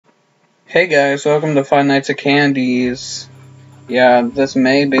Hey guys, welcome to Five Nights at Candy's. Yeah, this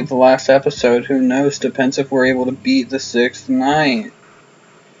may be the last episode, who knows, depends if we're able to beat the 6th night.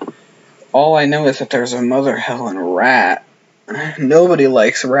 All I know is that there's a mother hellin' rat. Nobody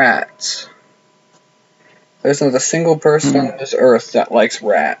likes rats. There's not a single person on this earth that likes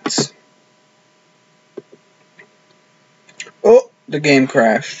rats. Oh, the game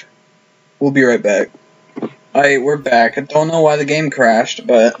crashed. We'll be right back. We're back. I don't know why the game crashed,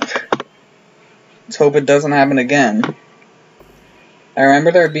 but let's hope it doesn't happen again. I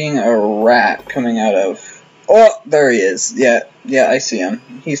remember there being a rat coming out of... Oh, there he is. Yeah, I see him.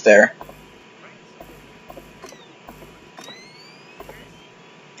 He's there.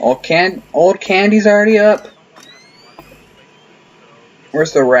 Old Candy's already up.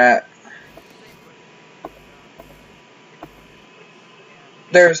 Where's the rat?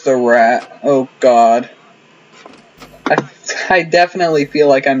 There's the rat. Oh god. I definitely feel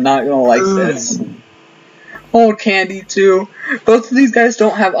like I'm not gonna like this. Old Candy too. Both of these guys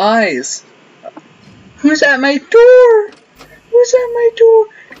don't have eyes. Who's at my door? Who's at my door?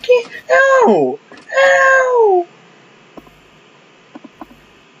 Ow! Ow!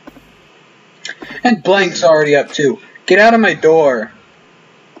 And Blank's already up too. Get out of my door.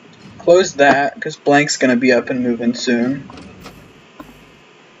 Close that, because Blank's gonna be up and moving soon.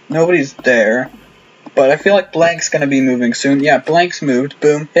 Nobody's there. But I feel like Blank's gonna be moving soon. Yeah, Blank's moved.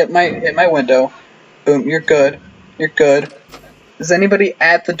 Boom. Hit my window. Boom. You're good. You're good. Is anybody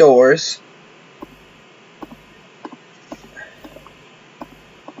at the doors?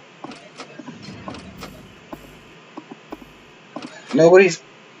 Nobody's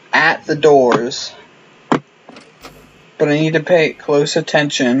at the doors. But I need to pay close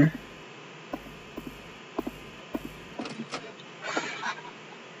attention.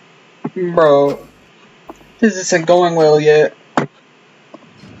 Bro. This isn't going well yet.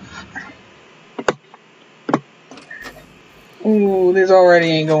 Ooh, this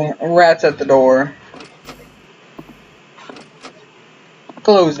already ain't going. A rat's at the door.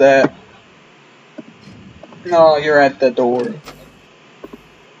 Close that. No, you're at the door.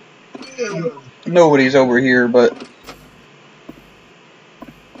 Nobody's over here, but...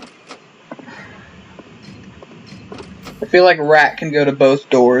 I feel like Rat can go to both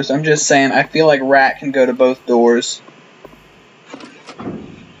doors. I'm just saying, I feel like Rat can go to both doors.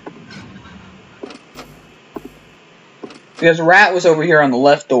 Because Rat was over here on the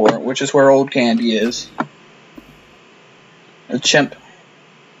left door, which is where Old Candy is. A chimp.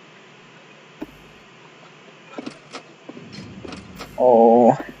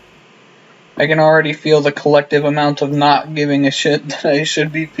 Oh. I can already feel the collective amount of not giving a shit that I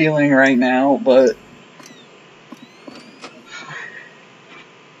should be feeling right now, but...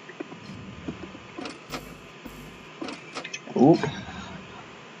 Oop.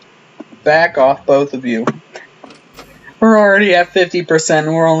 Back off, both of you. We're already at 50%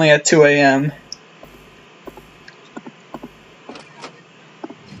 and we're only at 2 AM.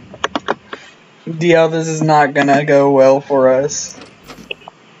 Yeah, this is not gonna go well for us.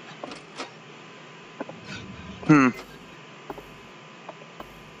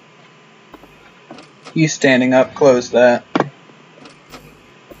 You standing up, close that.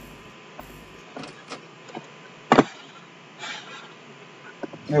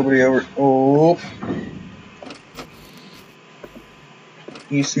 Nobody over. Oh.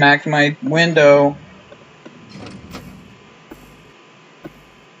 You smacked my window.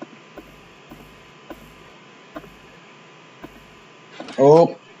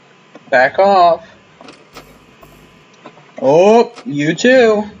 Oh. Back off. Oh, you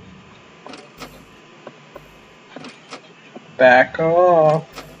too. Back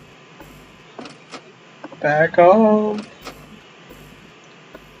off. Back off.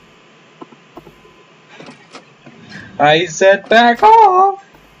 I said back off!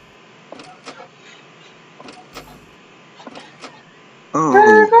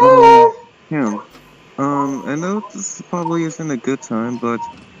 Back off! Yeah. I know this probably isn't a good time, but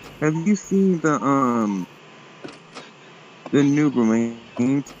have you seen the new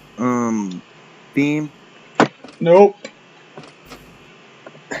Remastered, theme? Nope.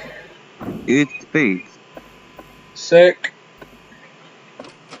 It's fake. Sick.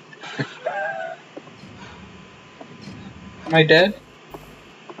 Am I dead?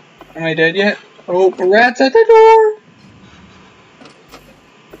 Am I dead yet? Oh, a rat's at the door!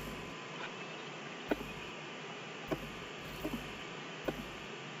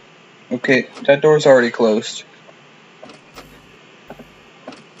 Okay, that door's already closed.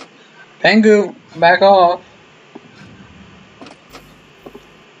 Pengu, back off.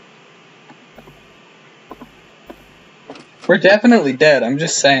 We're definitely dead, I'm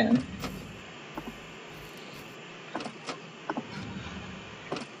just saying.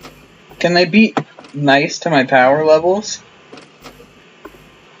 Can they be nice to my power levels?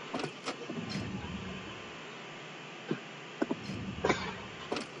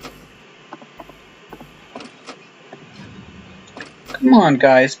 Come on,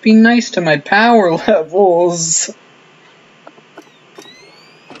 guys, be nice to my power levels.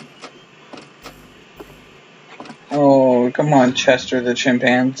 Oh, come on, Chester the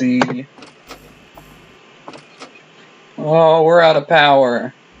chimpanzee. Oh, we're out of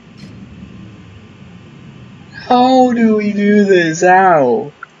power. How do we do this?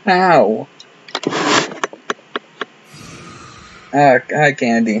 How? How? Hi,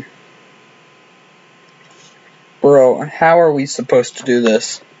 Candy. Bro, how are we supposed to do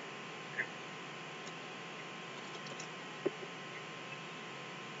this?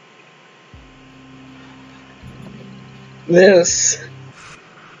 This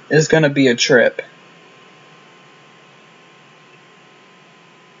is gonna be a trip.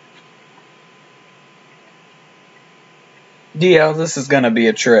 DL, this is gonna be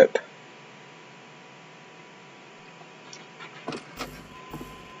a trip.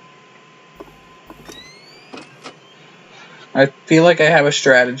 I feel like I have a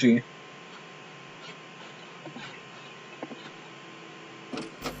strategy.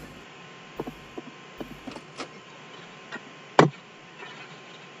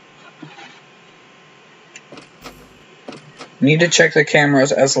 Need to check the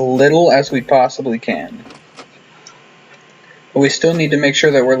cameras as little as we possibly can. But we still need to make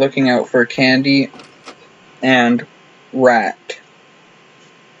sure that we're looking out for Candy and Rat.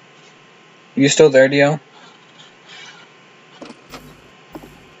 You still there, DL?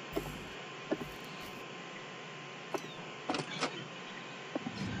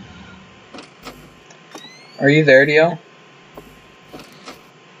 Are you there, DL?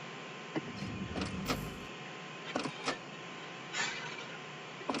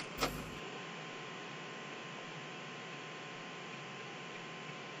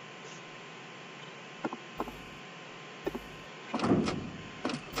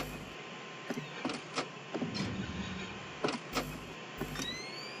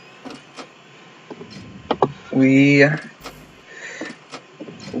 We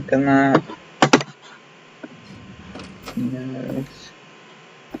open that. Yes.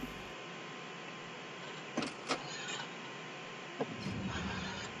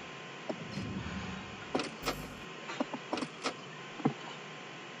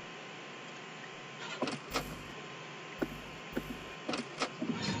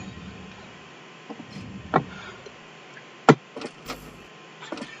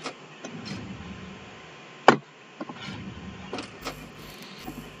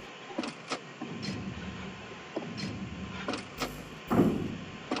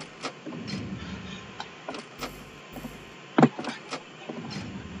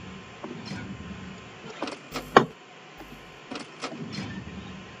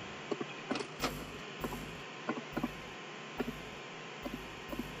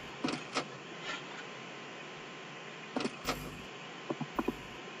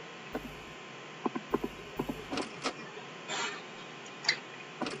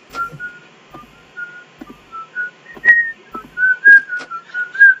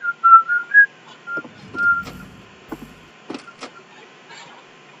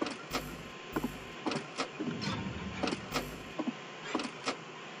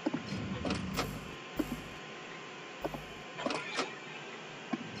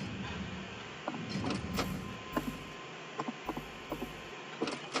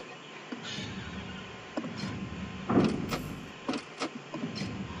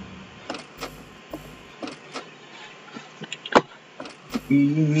 We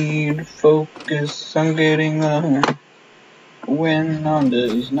need to focus on getting a win on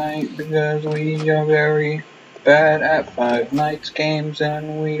this night because we are very bad at Five Nights games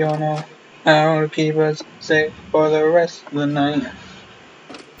and we don't know how to keep us safe for the rest of the night.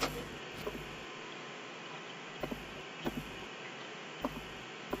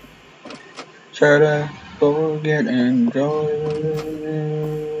 Try to forget and enjoy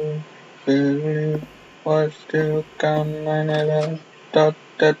what's to come. I never thought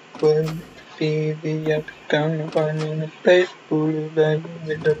that would be the outcome. Finding a place full of life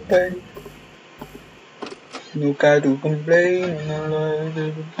with the pain. No got to complain, no life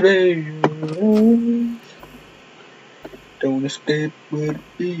to play. Don't escape with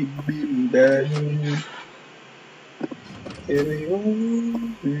be bad. Here we go,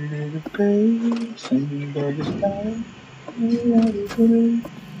 we need to play. Somebody's time.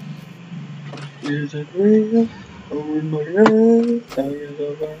 Is it real? Oh, in my head, thousands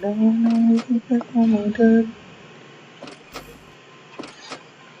of unknown, I'm my dead.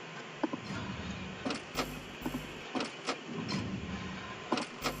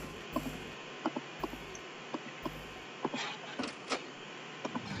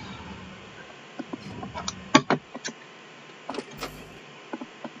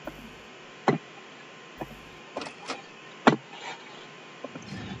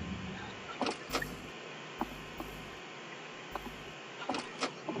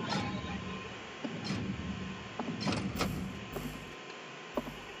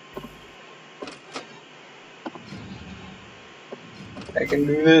 I can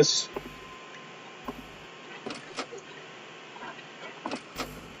do this.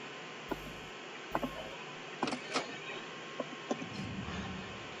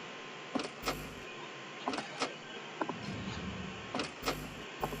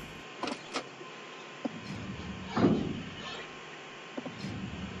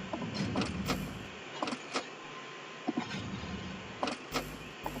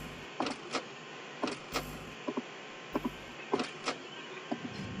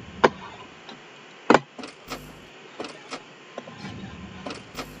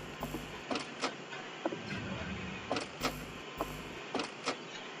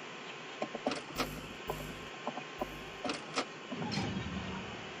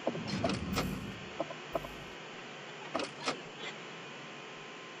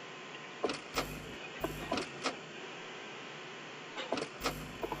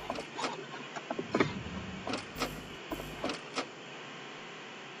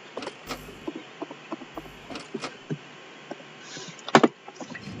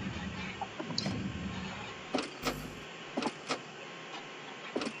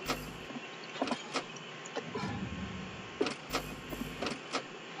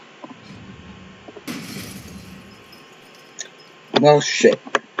 Well, shit.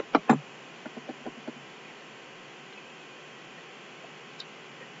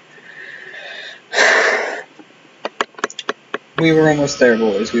 We were almost there,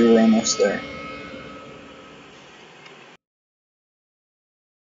 boys. We were almost there.